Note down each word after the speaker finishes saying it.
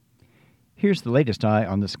Here's the latest Eye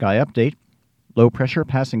on the Sky update. Low pressure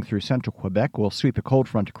passing through central Quebec will sweep a cold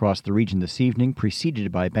front across the region this evening,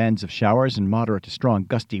 preceded by bands of showers and moderate to strong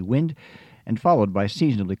gusty wind, and followed by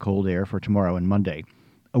seasonably cold air for tomorrow and Monday.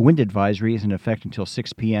 A wind advisory is in effect until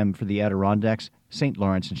 6 p.m. for the Adirondacks, St.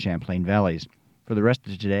 Lawrence, and Champlain valleys. For the rest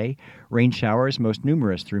of today, rain showers most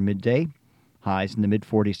numerous through midday, highs in the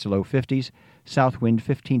mid-40s to low 50s, south wind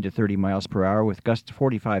 15 to 30 miles per hour with gusts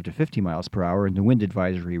 45 to 50 miles per hour in the wind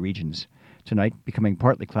advisory regions. Tonight, becoming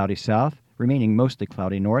partly cloudy south, remaining mostly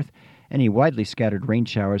cloudy north, any widely scattered rain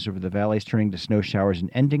showers over the valleys turning to snow showers and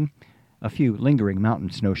ending, a few lingering mountain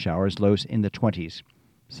snow showers, lows in the 20s.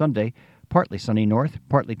 Sunday, partly sunny north,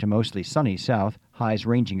 partly to mostly sunny south, highs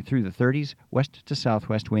ranging through the 30s, west to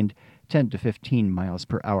southwest wind 10 to 15 miles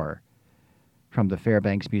per hour. From the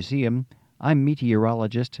Fairbanks Museum, I'm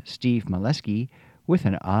meteorologist Steve Molesky with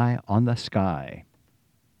an eye on the sky.